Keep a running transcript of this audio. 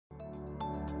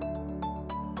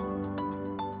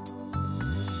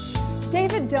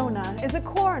David Donah is a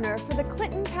coroner for the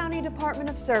Clinton County Department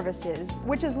of Services,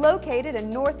 which is located in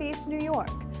Northeast New York.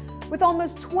 With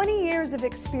almost 20 years of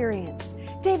experience,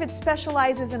 David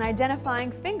specializes in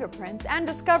identifying fingerprints and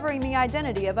discovering the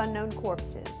identity of unknown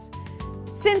corpses.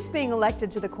 Since being elected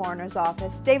to the coroner's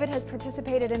office, David has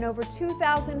participated in over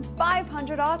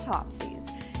 2,500 autopsies.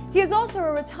 He is also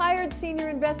a retired senior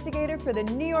investigator for the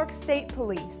New York State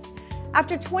Police.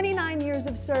 After 29 years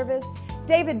of service,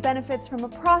 David benefits from a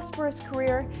prosperous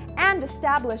career and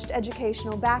established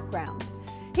educational background.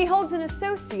 He holds an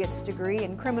associate's degree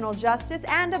in criminal justice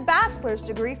and a bachelor's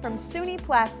degree from SUNY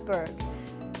Plattsburgh.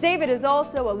 David is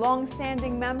also a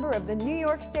long-standing member of the New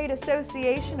York State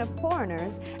Association of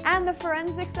Coroners and the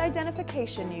Forensics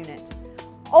Identification Unit.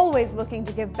 Always looking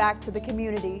to give back to the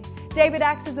community, David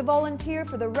acts as a volunteer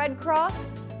for the Red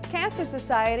Cross, Cancer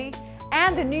Society,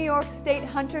 and the New York State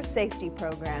Hunter Safety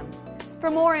Program. For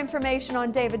more information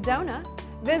on David Donah,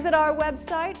 visit our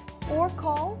website or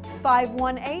call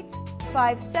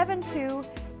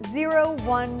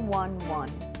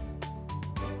 518-572-0111.